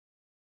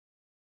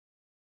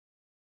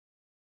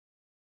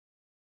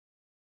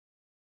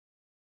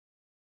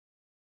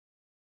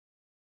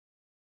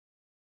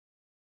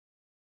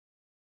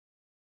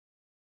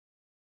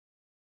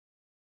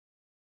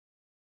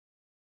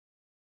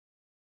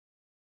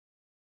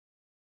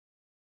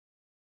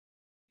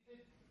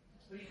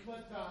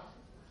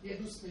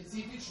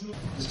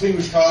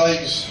Distinguished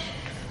colleagues,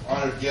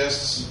 honored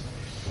guests,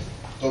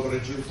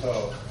 dobro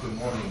jutro, good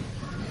morning.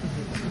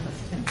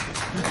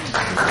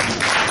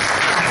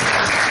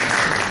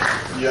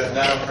 You have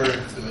now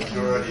heard the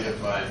majority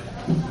of my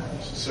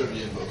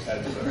Serbian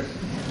vocabulary.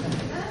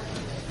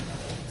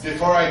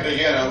 Before I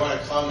begin, I want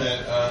to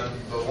comment on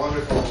the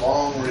wonderful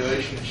long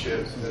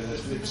relationship that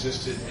has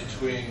existed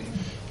between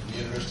the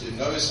University of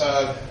Novi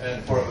Sad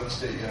and Portland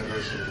State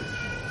University.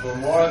 For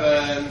more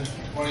than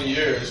 20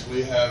 years,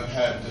 we have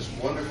had this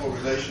wonderful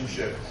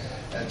relationship,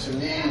 and to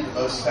me, the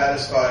most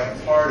satisfying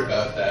part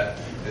about that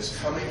is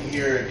coming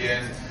here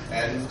again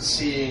and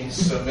seeing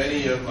so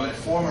many of my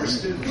former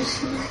students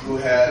who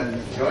had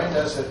joined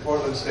us at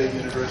Portland State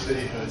University,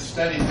 who had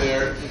studied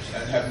there,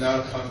 and have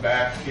now come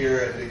back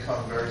here and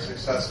become very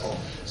successful.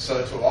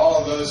 So to all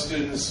of those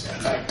students,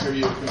 I'd like to give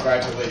you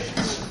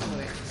congratulations.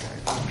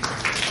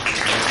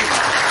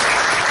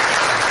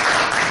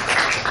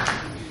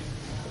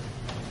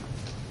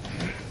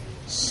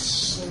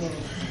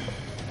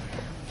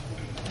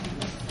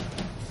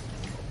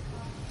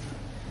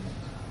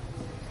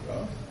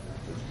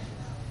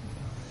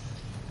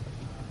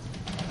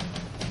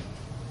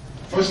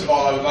 First of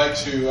all, I would like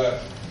to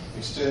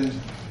extend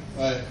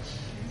my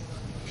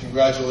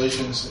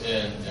congratulations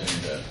and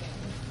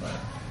my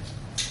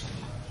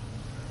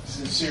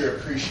sincere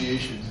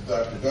appreciation to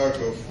Dr.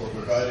 Darko for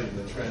providing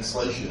the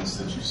translations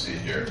that you see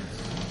here.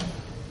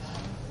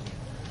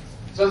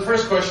 So the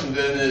first question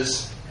then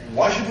is,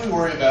 why should we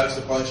worry about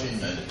supply chain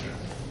management?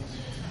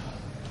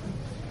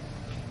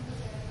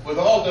 With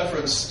all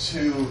deference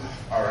to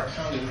our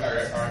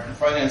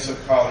finance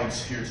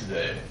colleagues here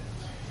today,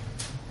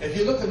 if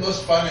you look at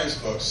most finance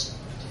books,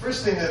 the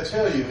first thing they'll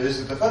tell you is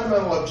that the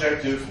fundamental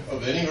objective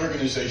of any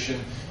organization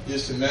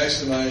is to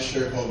maximize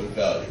shareholder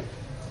value.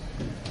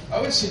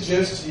 I would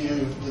suggest to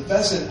you that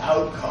that's an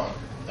outcome.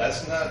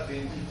 That's not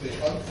the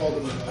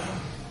fundamental.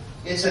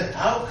 It's an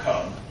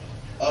outcome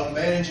of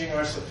managing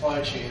our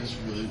supply chains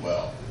really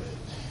well.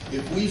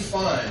 If we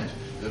find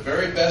the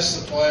very best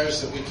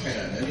suppliers that we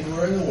can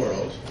anywhere in the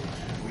world,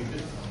 we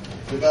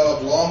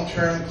develop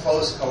long-term,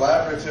 close,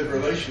 collaborative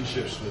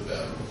relationships with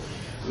them.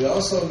 We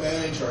also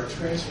manage our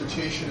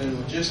transportation and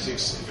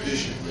logistics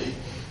efficiently.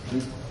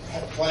 We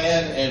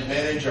plan and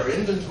manage our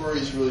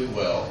inventories really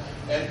well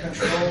and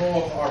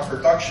control our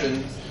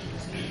production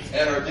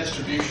and our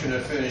distribution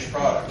of finished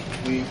product.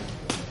 We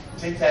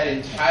take that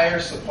entire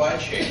supply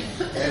chain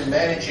and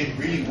manage it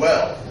really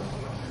well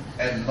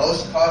and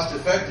most cost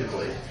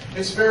effectively.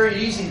 It's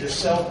very easy to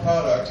sell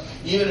product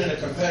even in a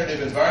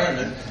competitive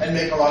environment and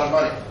make a lot of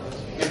money.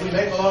 If we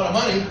make a lot of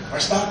money, our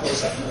stock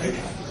goes up, right?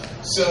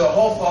 So the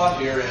whole thought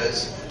here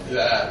is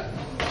that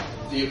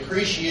the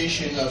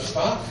appreciation of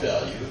stock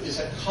value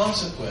is a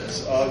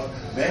consequence of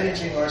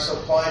managing our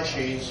supply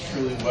chains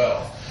truly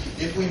well.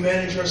 If we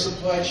manage our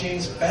supply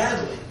chains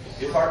badly,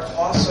 if our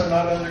costs are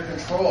not under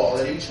control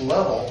at each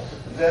level,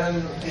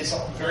 then it's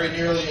very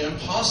nearly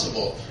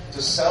impossible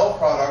to sell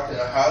product in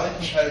a highly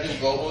competitive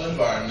global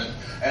environment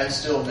and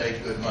still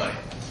make good money.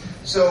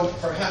 So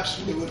perhaps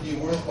it would be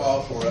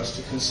worthwhile for us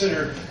to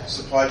consider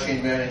supply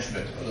chain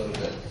management a little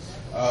bit.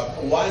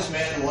 A wise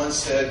man once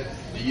said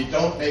that you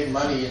don't make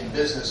money in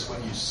business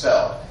when you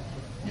sell.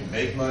 You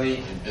make money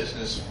in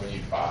business when you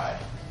buy.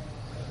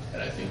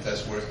 And I think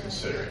that's worth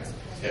considering.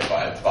 If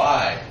I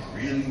buy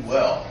really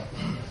well,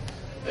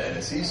 then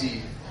it's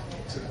easy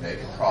to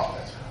make a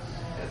profit.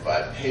 If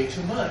I pay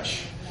too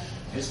much,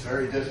 it's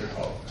very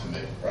difficult to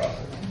make a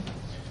profit.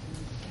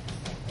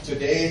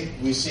 Today,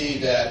 we see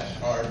that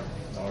our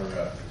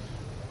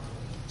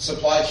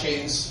supply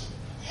chains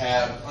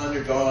have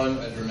undergone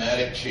a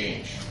dramatic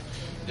change.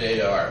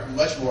 They are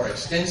much more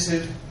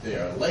extensive, they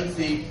are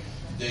lengthy,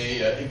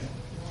 they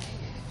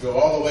go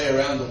all the way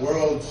around the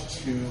world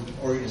to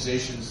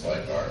organizations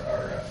like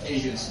our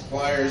Asian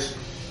suppliers.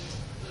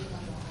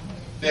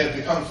 They have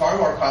become far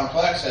more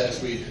complex as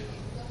we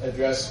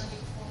address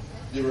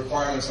the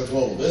requirements of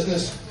global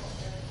business,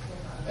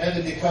 and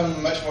they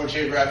become much more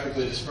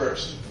geographically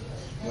dispersed.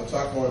 We'll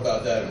talk more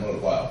about that in a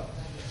little while.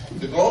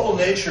 The global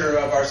nature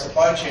of our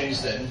supply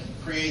chains then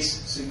creates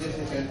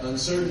significant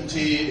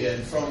uncertainty,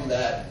 and from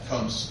that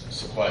comes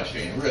supply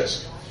chain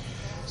risk.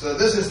 So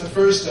this is the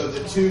first of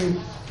the two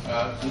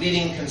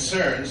leading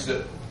concerns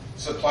that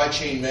supply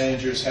chain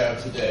managers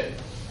have today.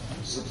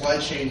 Supply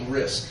chain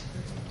risk.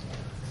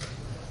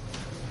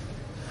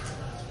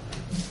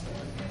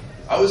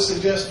 I would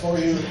suggest for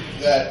you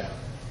that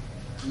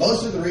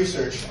most of the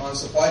research on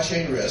supply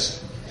chain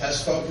risk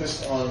has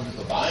focused on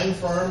the buying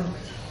firm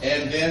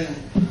and then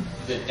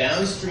the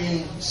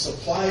downstream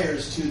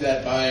suppliers to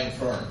that buying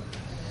firm.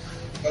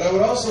 But I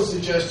would also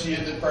suggest to you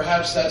that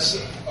perhaps that's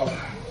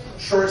a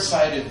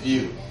short-sighted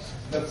view.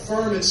 The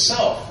firm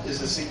itself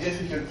is a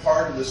significant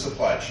part of the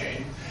supply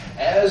chain,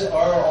 as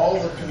are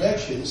all the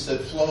connections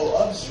that flow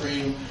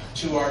upstream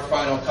to our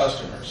final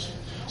customers.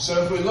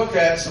 So if we look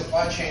at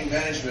supply chain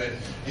management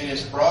in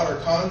its broader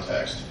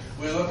context,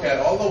 we look at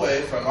all the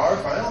way from our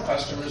final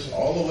customers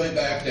all the way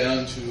back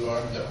down to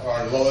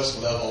our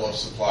lowest level of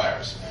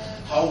suppliers.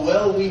 how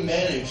well we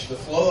manage the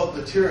flow of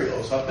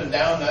materials up and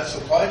down that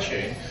supply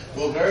chain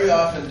will very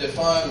often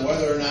define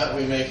whether or not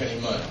we make any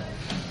money.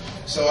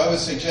 So I would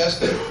suggest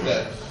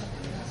that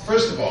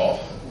first of all,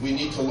 we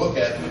need to look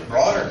at the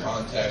broader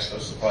context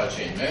of supply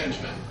chain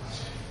management.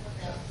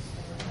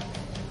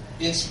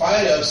 In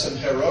spite of some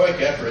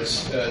heroic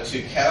efforts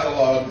to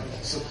catalog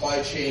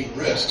supply chain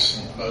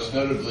risks, most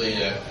notably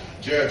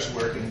Jarek's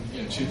work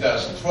in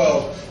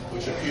 2012,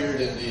 which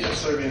appeared in the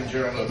Serbian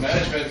Journal of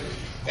Management,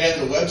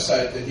 and the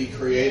website that he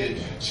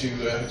created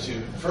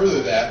to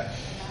further that,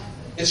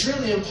 it's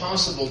really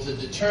impossible to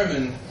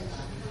determine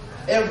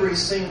every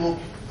single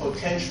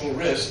potential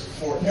risk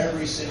for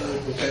every single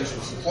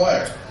potential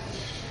supplier.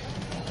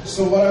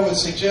 So what I would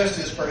suggest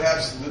is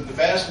perhaps the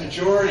vast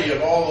majority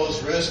of all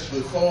those risks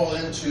would fall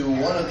into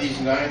one of these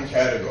 9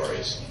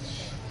 categories.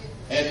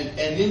 And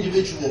an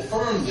individual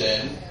firm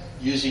then,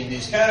 using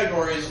these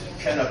categories,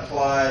 can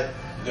apply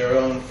their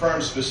own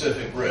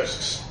firm-specific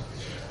risks.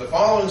 The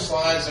following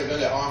slides are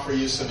going to offer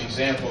you some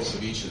examples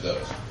of each of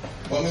those.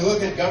 When we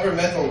look at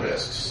governmental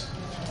risks,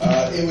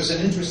 it was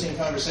an interesting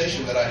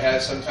conversation that I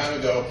had some time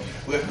ago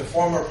with the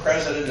former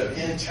president of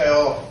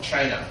Intel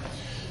China.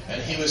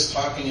 And he was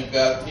talking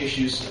about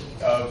issues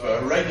of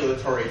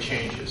regulatory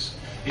changes.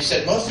 He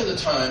said most of the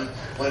time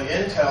when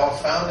Intel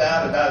found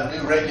out about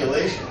new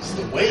regulations,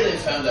 the way they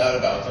found out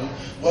about them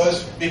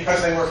was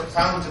because they were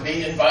found to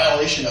be in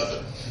violation of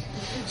them.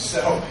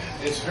 So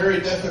it's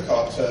very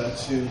difficult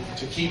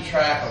to keep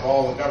track of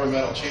all the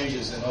governmental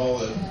changes in all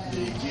the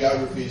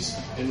geographies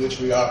in which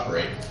we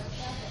operate.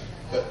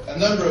 But a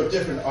number of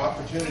different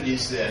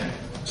opportunities then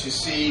to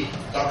see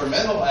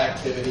governmental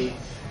activity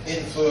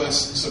influence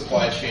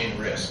supply chain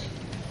risk.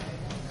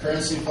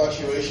 Currency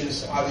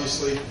fluctuations,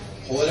 obviously,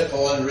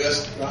 political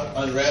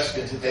unrest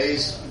in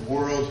today's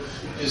world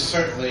is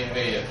certainly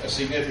a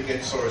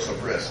significant source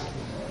of risk.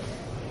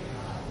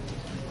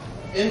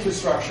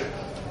 Infrastructure.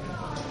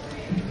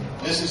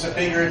 This is a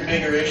bigger and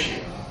bigger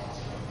issue.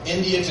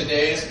 India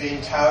today is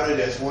being touted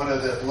as one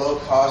of the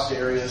low-cost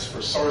areas for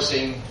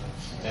sourcing,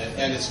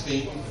 and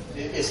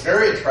it's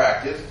very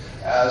attractive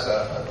as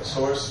a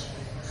source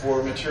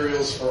for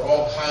materials for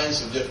all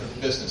kinds of different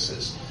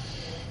businesses.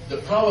 The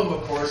problem,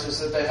 of course, is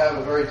that they have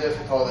a very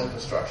difficult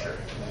infrastructure.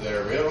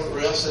 Their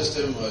rail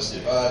system was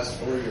devised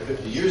 40 or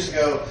 50 years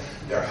ago.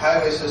 Their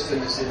highway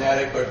system is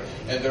inadequate,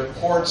 and their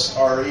ports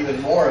are even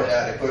more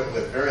inadequate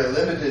with very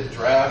limited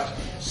draft,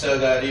 so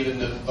that even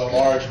the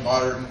large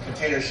modern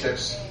container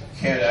ships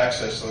can't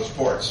access those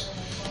ports.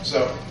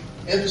 So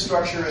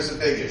infrastructure is a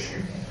big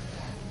issue.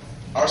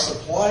 Our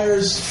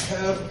suppliers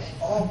have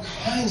all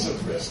kinds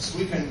of risks.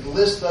 We can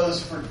list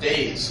those for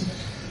days.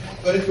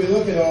 But if we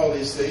look at all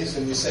these things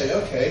and we say,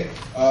 okay,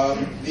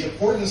 the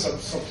importance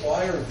of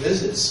supplier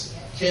visits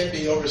can't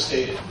be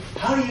overstated.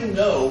 How do you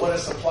know what a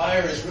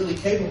supplier is really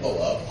capable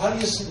of? How do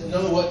you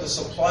know what the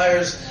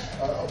supplier's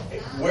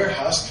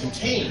warehouse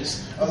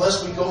contains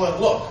unless we go and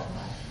look?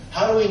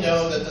 How do we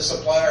know that the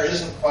supplier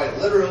isn't quite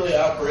literally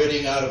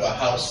operating out of a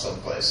house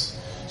someplace?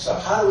 So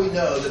how do we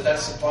know that that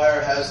supplier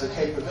has the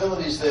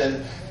capabilities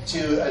then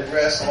to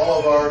address all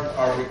of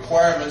our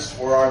requirements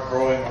for our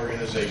growing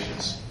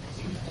organizations?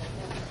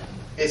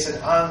 It's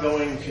an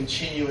ongoing,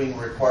 continuing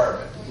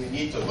requirement. We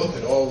need to look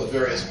at all the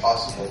various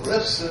possible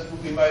risks that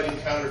we might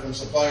encounter from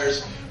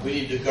suppliers. We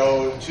need to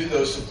go to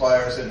those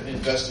suppliers and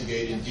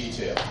investigate in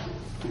detail.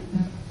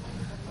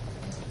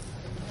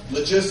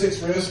 Logistics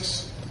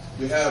risks,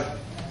 we have,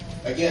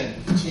 again,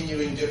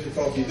 continuing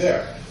difficulty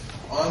there.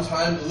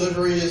 On-time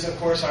delivery is, of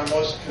course, our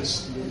most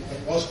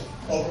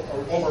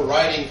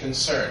overriding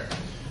concern.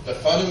 The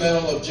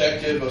fundamental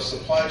objective of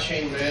supply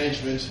chain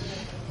management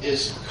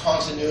is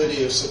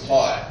continuity of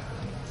supply.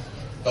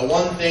 The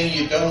one thing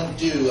you don't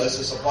do as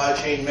a supply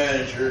chain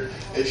manager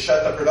is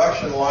shut the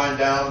production line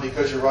down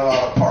because you run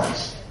out of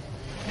parts.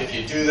 If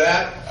you do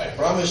that, I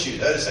promise you,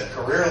 that is a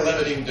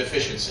career-limiting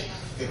deficiency.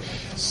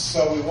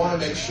 So we want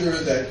to make sure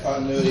that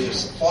continuity of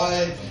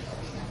supply,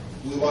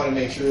 we want to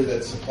make sure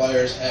that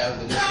suppliers have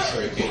the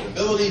necessary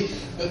capability,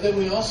 but then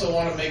we also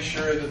want to make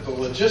sure that the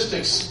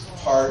logistics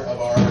part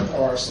of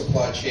our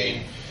supply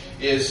chain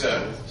is...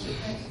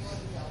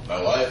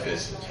 my wife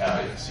is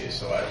Italian, see,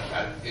 so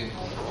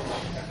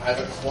I've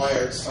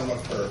acquired some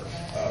of her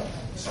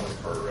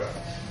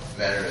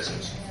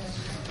mannerisms.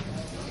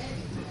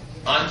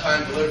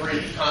 On-time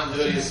delivery,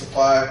 continuity of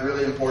supply,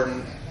 really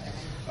important.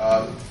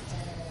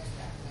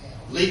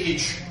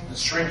 Leakage and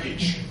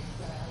shrinkage.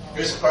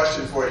 Here's a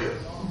question for you.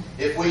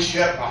 If we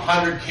ship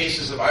 100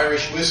 cases of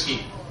Irish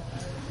whiskey,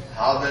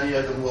 how many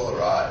of them will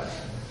arrive?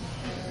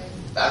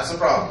 That's the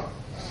problem.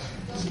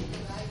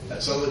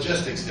 That's a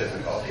logistics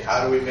difficulty.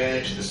 How do we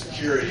manage the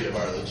security of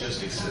our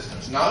logistics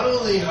systems? Not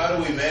only how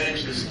do we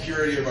manage the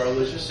security of our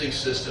logistics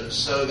systems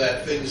so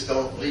that things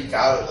don't leak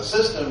out of the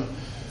system,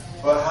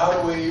 but how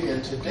do we,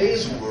 in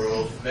today's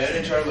world,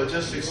 manage our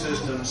logistics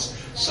systems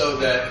so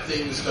that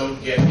things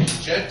don't get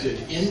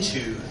injected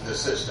into the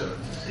system,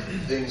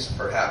 things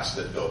perhaps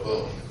that go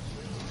boom.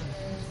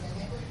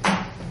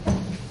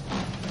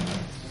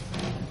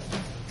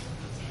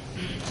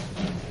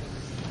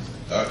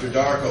 Dr.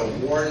 Darko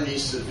warned me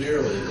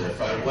severely that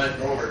if I went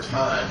over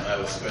time, I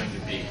was going to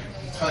be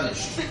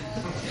punished.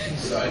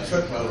 So I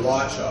took my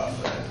watch off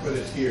and I put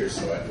it here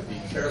so I could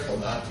be careful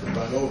not to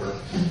run over,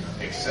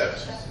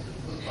 except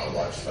my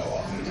watch fell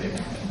off the table.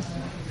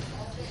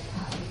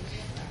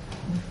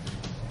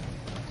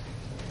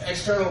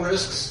 External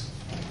risks,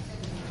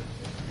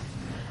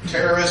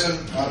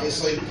 terrorism,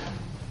 obviously.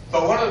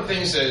 But one of the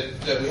things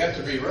that we have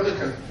to be really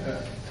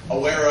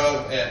aware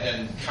of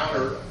and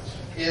counter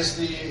is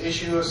the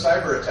issue of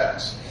cyber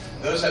attacks.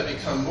 Those have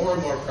become more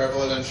and more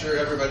prevalent. I'm sure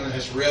everybody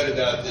has read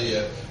about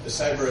the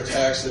cyber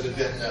attacks that have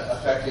been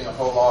affecting a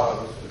whole lot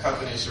of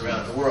companies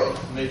around the world,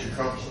 major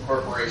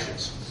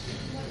corporations.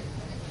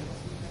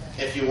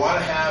 If you want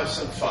to have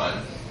some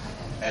fun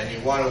and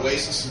you want to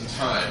waste some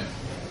time,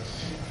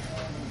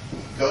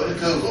 go to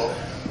Google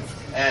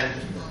and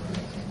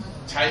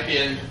type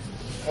in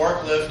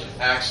forklift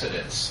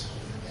accidents,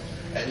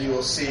 and you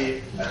will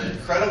see an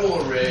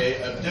incredible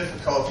array of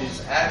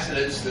difficulties,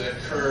 accidents that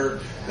occur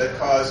that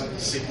cause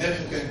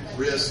significant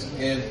risk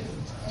and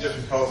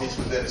difficulties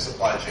within the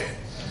supply chain.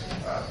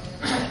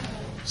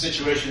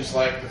 Situations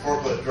like the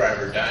forklift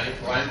driver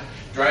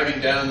driving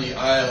down the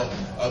aisle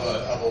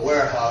of a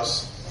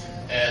warehouse,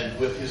 and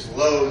with his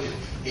load,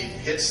 he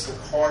hits the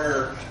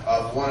corner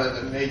of one of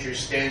the major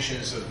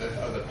stanchions of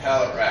the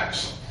pallet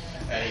racks,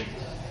 and he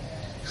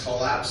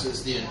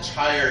collapses the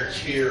entire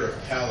tier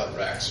of pallet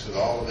racks with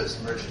all of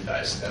its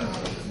merchandise down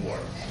on the floor.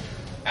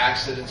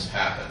 Accidents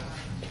happen.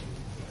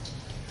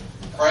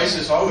 Price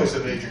is always a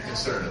major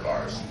concern of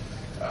ours.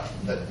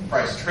 The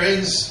price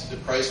trends, the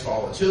price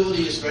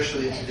volatility,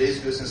 especially in today's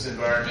business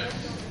environment,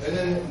 and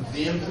then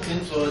the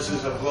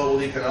influences of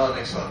global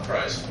economics on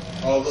price.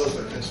 All those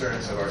are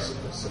concerns of our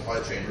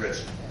supply chain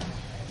risk.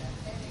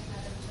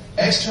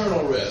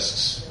 External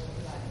risks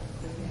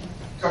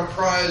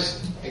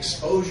comprise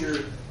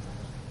exposure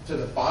to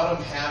the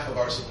bottom half of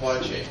our supply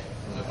chain,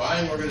 from the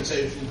buying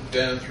organization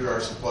down through our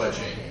supply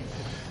chain.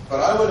 But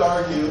I would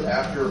argue,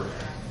 after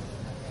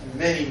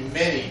many,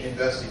 many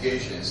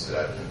investigations that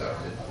I've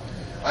conducted,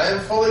 I am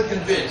fully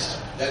convinced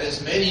that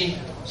as many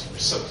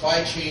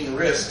supply chain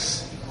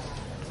risks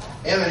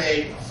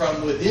emanate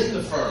from within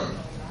the firm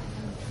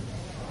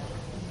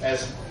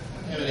as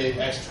emanate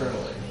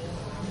externally.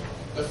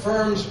 The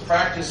firm's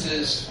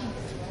practices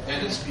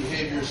and its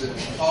behaviors and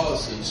its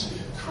policies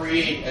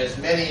create as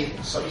many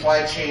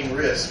supply chain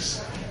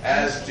risks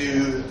as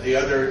do the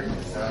other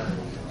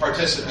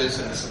participants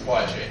in the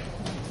supply chain.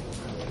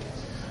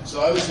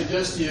 So I would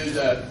suggest to you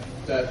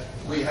that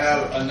we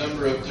have a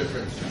number of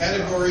different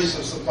categories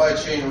of supply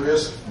chain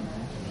risk,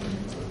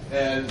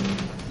 and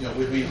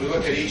we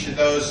look at each of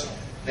those,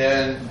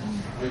 then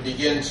we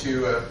begin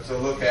to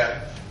look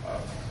at.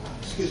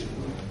 Excuse me.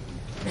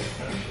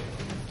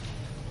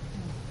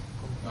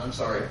 I'm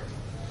sorry.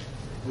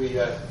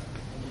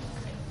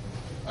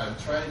 I'm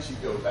trying to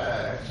go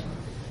back.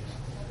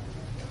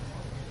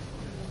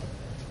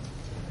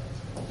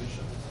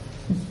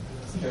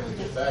 Can we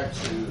get back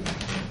to?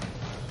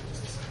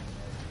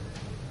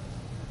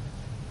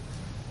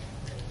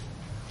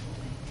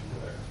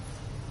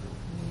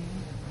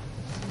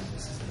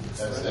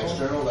 That's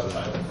external. That's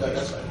fine.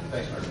 That's fine.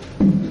 Thanks, Mark.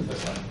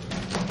 That's fine.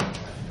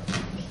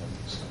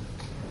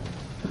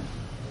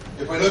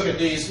 If we look at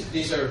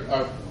these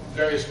are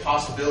various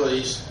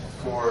possibilities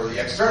for the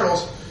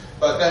externals,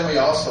 but then we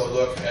also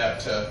look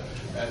at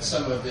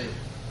some of the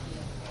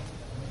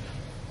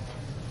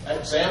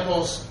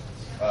examples.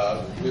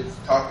 We've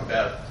talked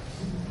about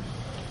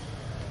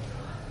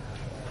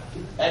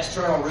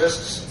external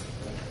risks.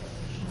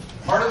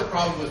 Part of the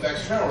problem with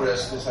external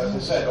risks is, as I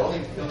said,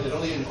 it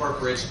only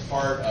incorporates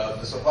part of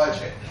the supply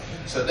chain.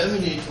 So then we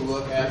need to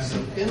look at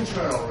some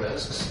internal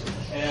risks,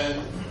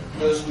 and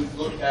those we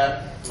looked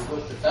at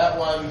that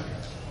one.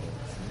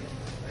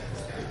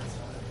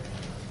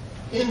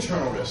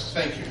 Internal risks.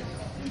 Thank you.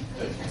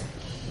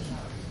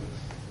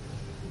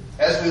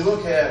 As we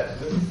look at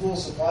the full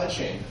supply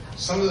chain,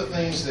 some of the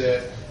things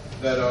that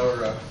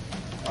are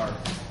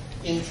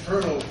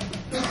internal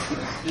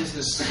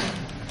business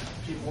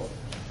people,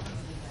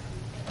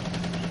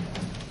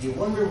 you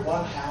wonder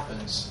what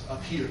happens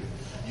up here.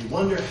 You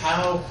wonder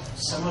how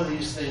some of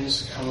these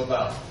things come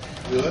about.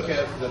 We look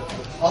at the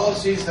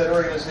policies that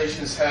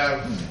organizations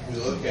have. We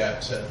look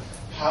at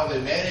how they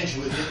manage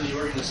within the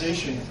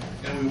organization,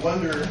 and we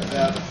wonder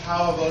about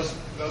how those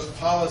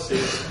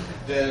policies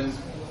then,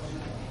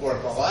 or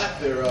the lack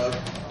thereof,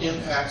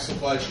 impact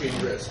supply chain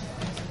risk.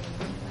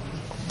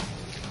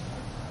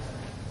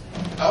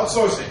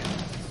 Outsourcing.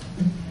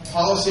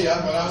 Policy on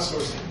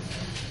outsourcing.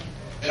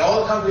 In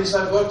all the companies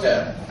I've looked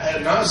at, I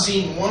have not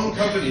seen one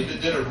company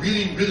that did a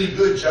really, really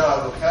good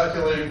job of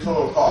calculating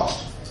total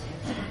cost.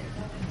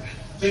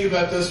 Think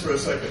about this for a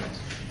second.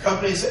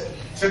 Companies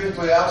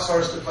typically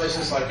outsource to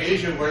places like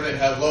Asia where they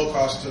have low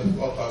cost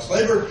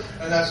labor,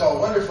 and that's all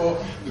wonderful.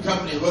 The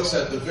company looks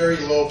at the very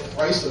low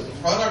price of the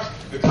product.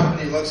 The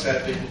company looks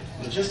at the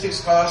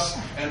logistics costs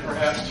and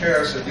perhaps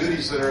tariffs or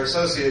duties that are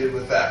associated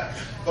with that.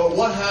 But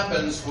what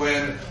happens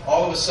when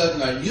all of a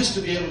sudden I used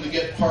to be able to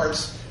get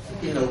parts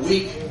in a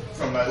week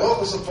from my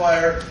local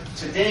supplier.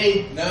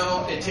 Today,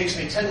 now, it takes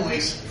me 10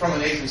 weeks from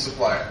an Asian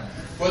supplier.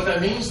 What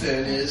that means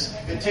then is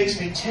it takes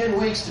me 10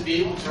 weeks to be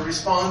able to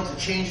respond to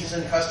changes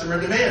in customer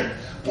demand.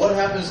 What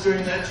happens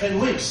during that 10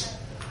 weeks?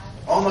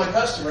 All my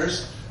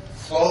customers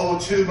flow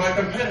to my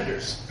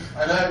competitors.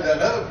 And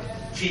another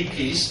key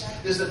piece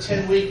is the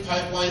 10-week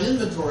pipeline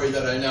inventory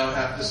that I now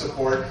have to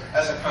support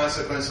as a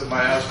consequence of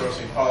my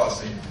outsourcing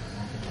policy.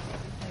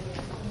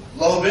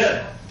 Low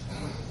bid.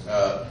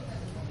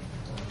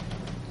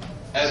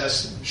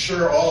 As I'm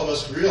sure all of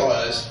us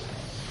realize,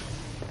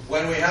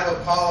 when we have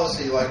a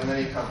policy like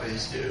many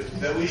companies do,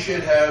 that we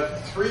should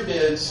have 3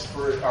 bids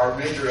for our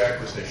major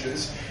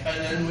acquisitions, and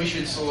then we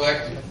should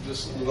select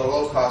the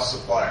low-cost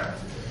supplier.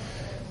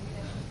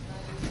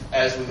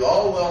 As we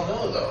all well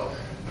know, though,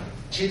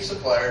 cheap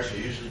suppliers are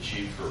usually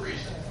cheap for a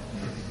reason.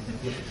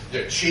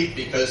 They're cheap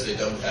because they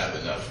don't have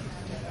enough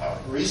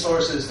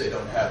resources, they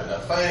don't have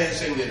enough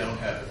financing, they don't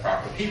have the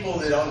proper people,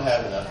 they don't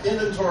have enough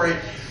inventory.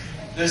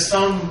 There's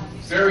some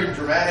very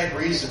dramatic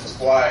reasons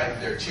why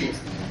they're cheap.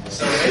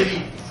 So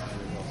maybe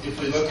if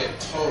we look at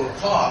total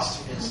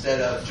cost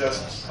instead of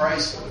just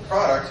price of the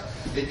product,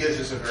 it gives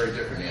us a very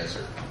different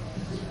answer.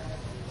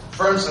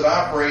 Firms that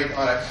operate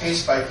on a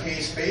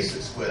case-by-case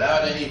basis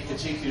without any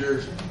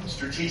particular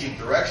strategic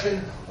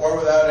direction or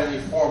without any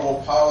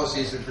formal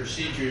policies and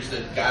procedures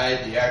that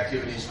guide the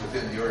activities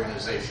within the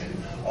organization.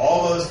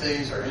 All those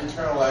things are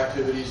internal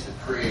activities that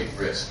create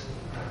risk.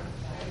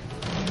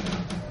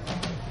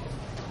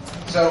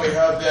 So we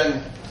have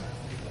then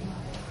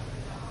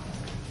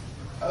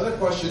other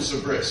questions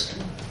of risk.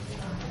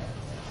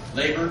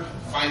 Labor,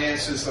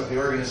 finances of the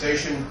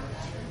organization.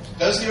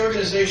 Does the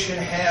organization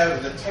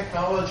have the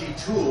technology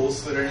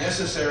tools that are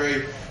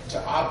necessary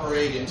to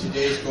operate in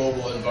today's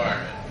global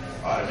environment?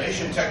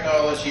 Automation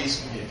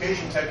technologies,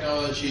 communication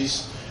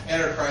technologies,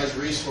 enterprise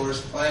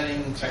resource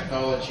planning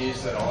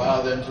technologies that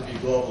allow them to be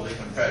globally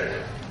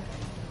competitive.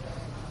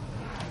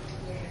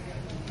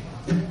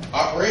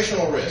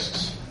 Operational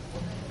risks.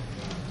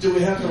 Do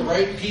we have the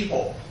right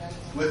people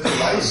with the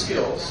right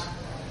skills?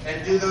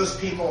 And do those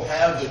people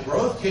have the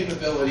growth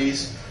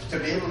capabilities to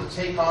be able to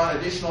take on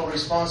additional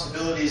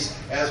responsibilities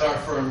as our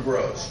firm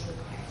grows?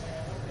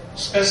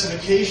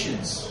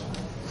 Specifications,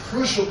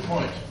 crucial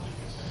point.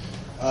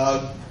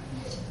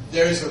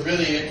 There's a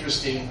really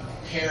interesting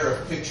pair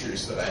of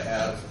pictures that I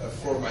have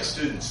for my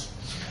students.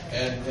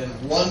 And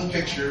one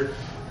picture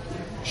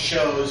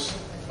shows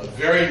a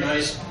very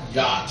nice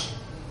yacht,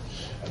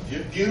 a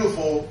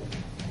beautiful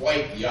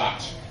white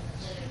yacht.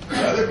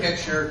 The other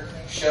picture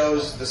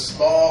shows the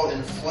small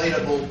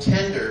inflatable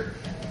tender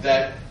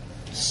that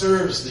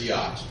serves the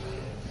yacht.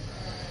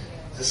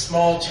 The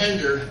small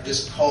tender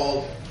is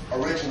called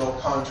original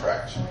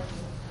contract.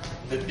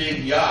 The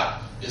big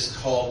yacht is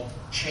called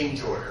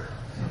change order.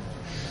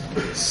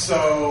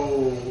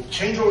 So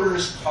change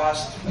orders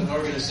cost an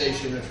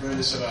organization a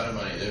tremendous amount of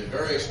money. They're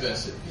very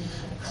expensive.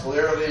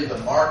 Clearly, the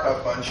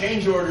markup on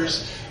change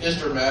orders is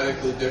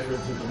dramatically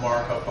different than the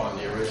markup on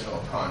the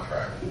original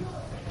contract.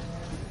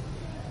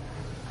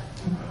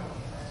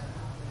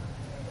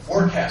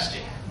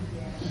 Forecasting.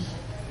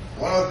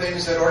 One of the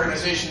things that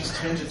organizations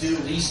tend to do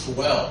least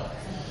well.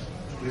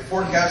 We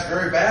forecast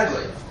very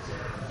badly.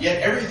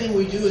 Yet everything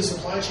we do in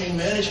supply chain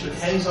management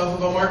hangs off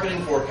of a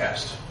marketing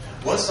forecast.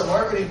 Once the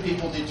marketing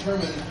people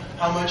determine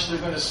how much they're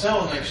going to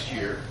sell next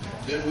year,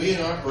 then we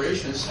in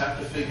operations have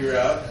to figure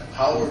out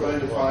how we're going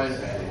to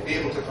be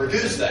able to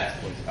produce that.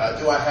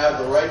 Do I have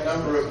the right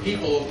number of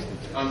people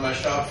on my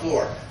shop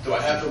floor? Do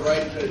I have the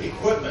right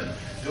equipment?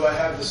 Do I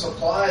have the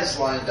supplies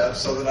lined up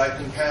so that I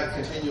can have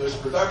continuous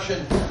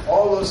production?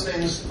 All those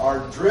things are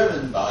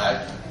driven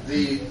by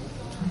the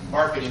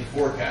marketing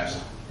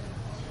forecast.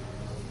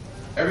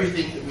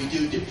 Everything that we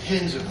do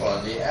depends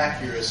upon the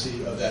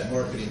accuracy of that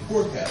marketing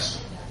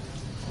forecast.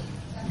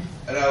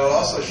 And I will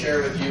also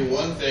share with you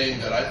one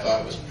thing that I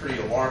thought was pretty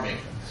alarming.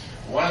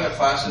 One of the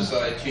classes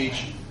that I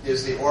teach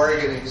is the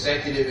Oregon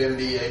Executive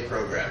MBA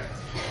program.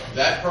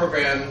 That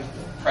program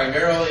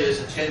primarily is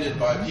attended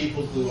by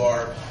people who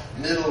are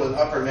middle and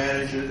upper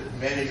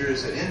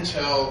managers at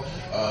Intel,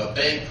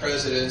 bank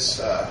presidents,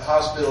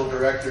 hospital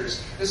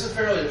directors. It's a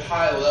fairly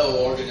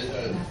high-level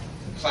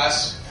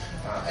class.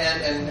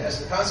 And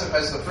as a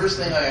consequence, the first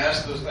thing I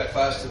ask that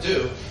class to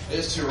do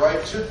is to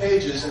write 2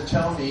 pages and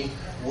tell me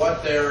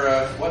what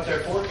their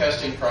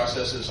forecasting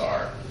processes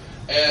are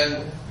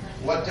and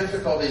what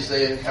difficulties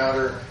they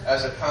encounter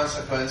as a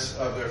consequence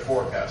of their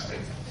forecasting.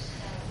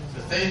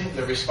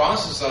 The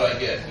responses that I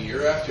get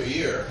year after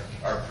year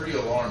are pretty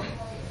alarming.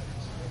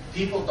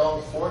 People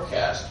don't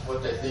forecast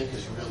what they think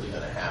is really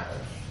going to happen.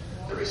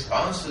 The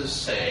responses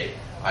say,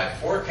 I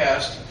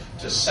forecast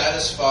to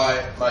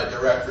satisfy my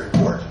direct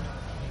report.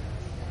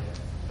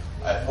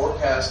 I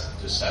forecast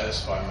to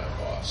satisfy my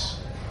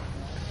boss.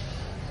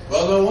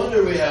 Well, no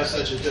wonder we have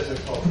such a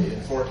difficulty in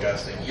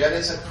forecasting. Yet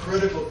it's a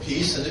critical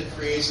piece and it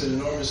creates an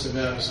enormous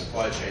amount of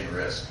supply chain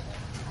risk.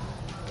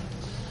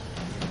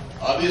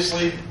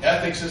 Obviously,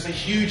 ethics is a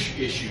huge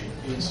issue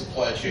in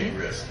supply chain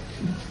risk.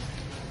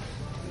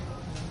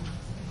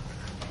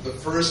 The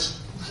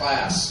first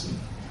class,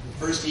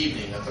 first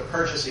evening of the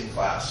purchasing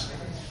class,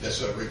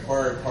 that's a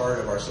required part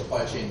of our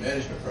supply chain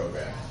management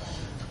program.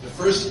 The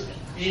first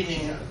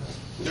evening,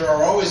 there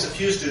are always a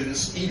few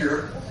students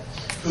eager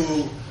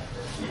who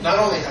not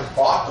only have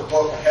bought the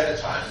book ahead of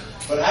time,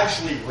 but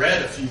actually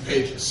read a few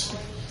pages.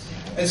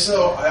 And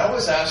so I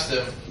always ask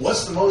them,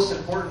 what's the most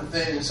important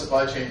thing in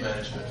supply chain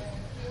management?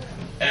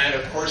 And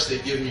of course they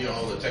give me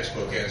all the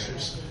textbook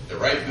answers. The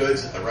right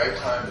goods at the right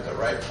time, at the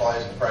right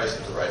price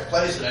at the right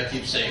place, and I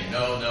keep saying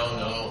no, no,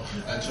 no,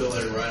 until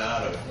they run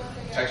out of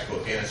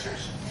textbook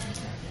answers.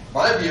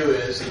 My view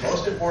is the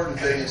most important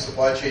thing in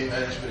supply chain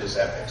management is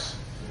ethics.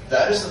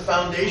 That is the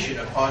foundation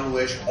upon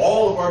which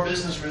all of our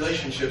business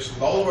relationships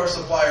with all of our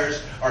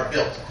suppliers are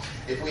built.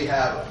 If we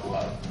have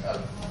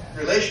a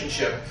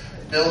relationship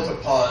built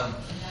upon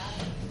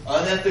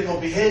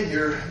unethical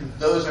behavior,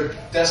 those are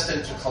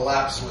destined to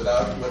collapse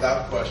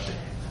without question.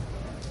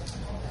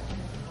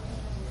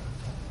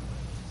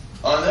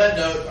 On that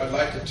note, I'd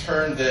like to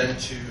turn then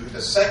to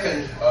the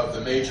second of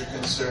the major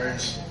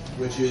concerns,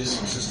 which is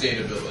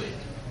sustainability.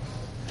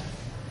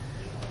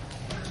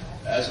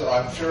 As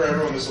I'm sure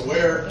everyone is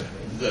aware,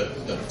 the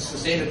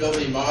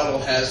sustainability model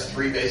has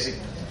three basic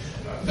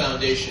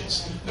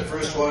foundations. The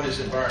first one is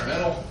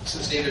environmental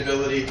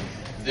sustainability,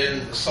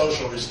 then the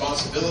social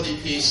responsibility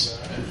piece,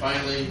 and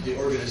finally the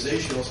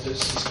organizational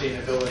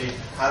sustainability.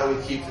 How do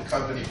we keep the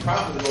company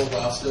profitable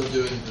while still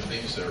doing the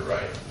things that are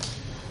right?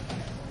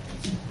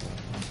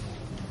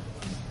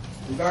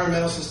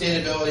 Environmental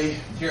sustainability,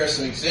 here are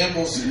some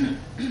examples.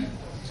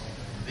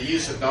 The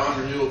use of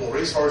non-renewable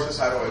resources,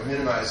 how do I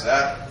minimize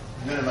that?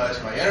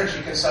 Minimize my energy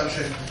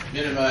consumption,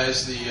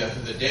 minimize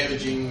the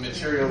damaging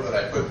material that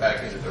I put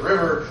back into the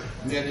river,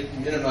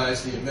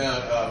 minimize the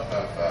amount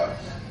of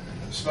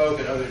smoke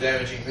and other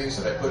damaging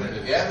things that I put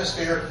into the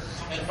atmosphere,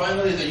 and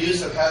finally the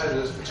use of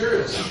hazardous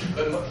materials.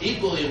 But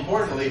equally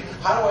importantly,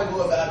 how do I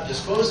go about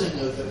disposing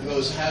of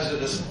those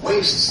hazardous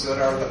wastes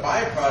that are the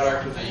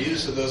byproduct of the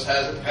use of those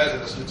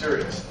hazardous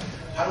materials?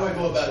 How do I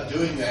go about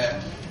doing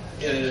that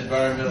in an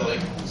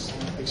environmentally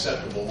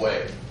acceptable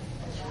way?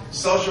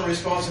 Social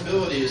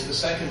responsibility is the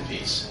second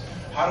piece.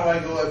 How do I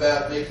go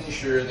about making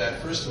sure that,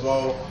 first of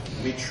all,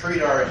 we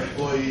treat our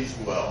employees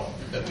well,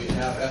 that we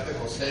have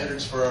ethical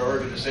standards for our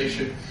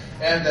organization,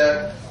 and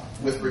that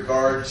with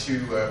regard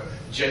to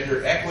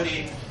gender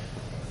equity,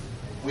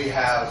 we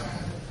have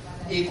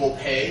equal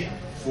pay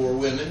for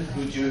women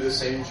who do the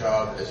same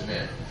job as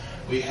men.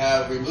 We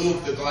have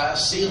removed the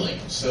glass ceiling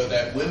so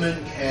that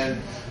women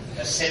can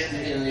ascend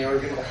in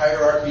the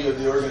hierarchy of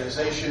the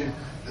organization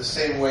the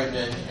same way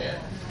men can.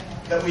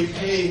 That we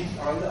pay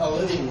a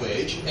living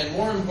wage, and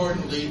more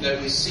importantly, that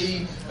we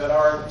see that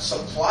our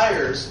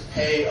suppliers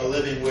pay a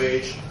living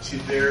wage to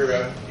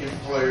their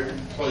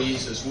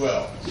employees as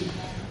well.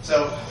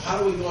 So how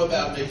do we go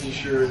about making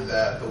sure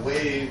that the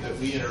way that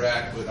we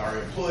interact with our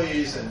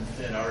employees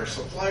and our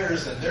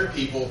suppliers and their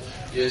people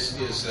is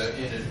in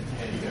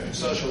a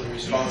socially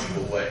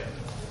responsible way?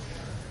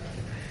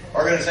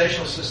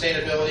 Organizational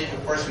sustainability,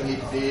 of course, we need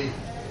to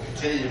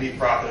continue to be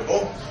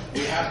profitable.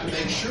 We have to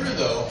make sure,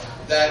 though,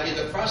 that in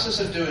the process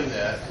of doing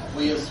that,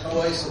 we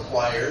employ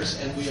suppliers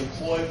and we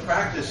employ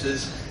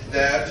practices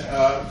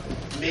that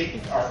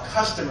make our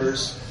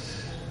customers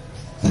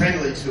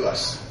friendly to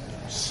us,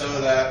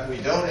 so that we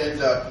don't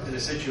end up in a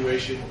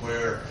situation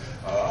where,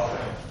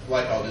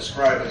 like I'll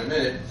describe in a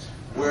minute,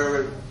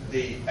 where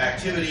the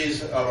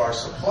activities of our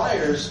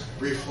suppliers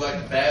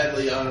reflect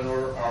badly on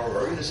our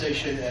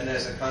organization and,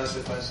 as a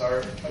consequence,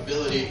 our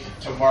ability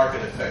to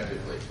market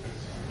effectively.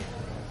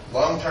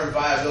 Long-term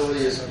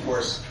viability is, of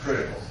course,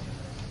 critical.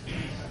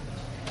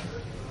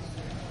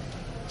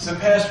 Some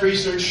past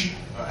research,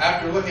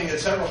 after looking at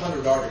several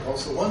hundred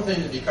articles, the one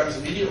thing that becomes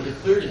immediately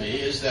clear to me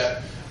is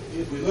that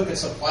if we look at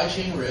supply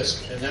chain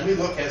risk and then we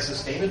look at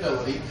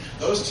sustainability,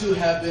 those two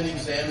have been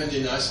examined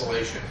in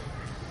isolation.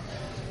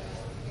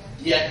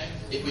 Yet,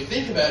 if we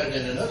think about it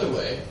in another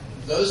way,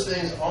 those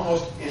things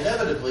almost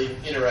inevitably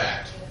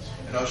interact.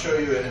 And I'll show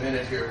you in a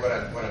minute here what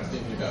I'm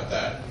thinking about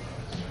that.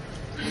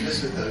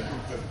 This is the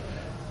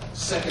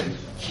second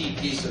key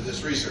piece of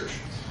this research.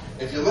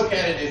 If you look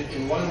at it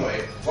in one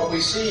way, what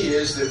we see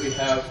is that we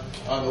have,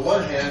 on the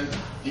one hand,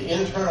 the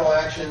internal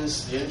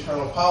actions, the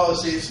internal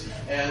policies,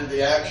 and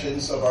the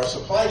actions of our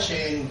supply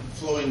chain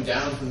flowing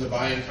down from the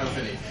buying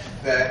company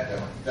that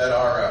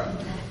are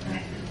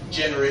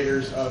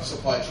generators of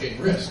supply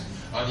chain risk.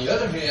 On the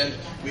other hand,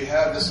 we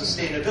have the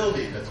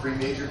sustainability, the three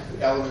major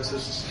elements of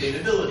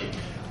sustainability.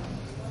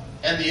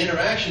 And the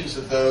interactions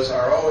of those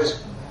are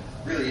always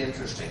really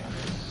interesting.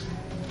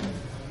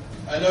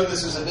 I know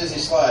this is a busy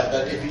slide,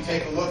 but if you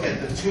take a look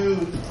at the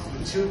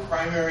two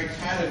primary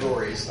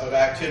categories of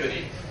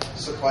activity,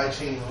 supply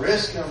chain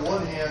risk on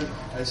one hand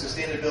and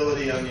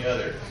sustainability on the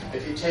other.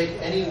 If you take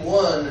any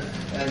one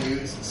and you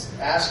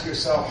ask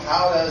yourself,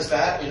 how does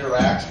that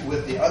interact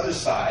with the other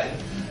side?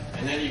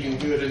 And then you can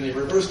do it in the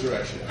reverse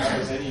direction. How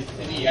does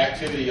any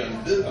activity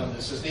on the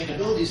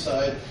sustainability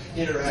side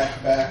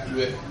interact back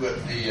with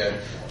the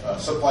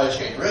supply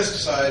chain risk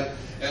side?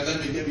 And then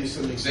we give you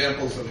some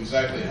examples of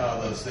exactly how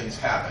those things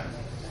happen.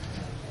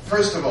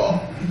 First of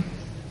all,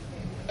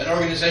 an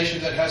organization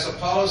that has a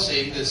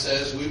policy that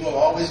says we will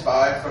always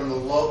buy from the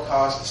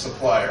low-cost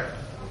supplier.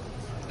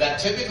 That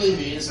typically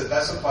means that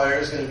that supplier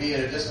is going to be in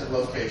a distant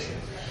location,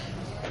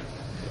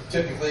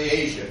 typically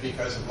Asia,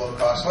 because of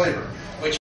low-cost labor.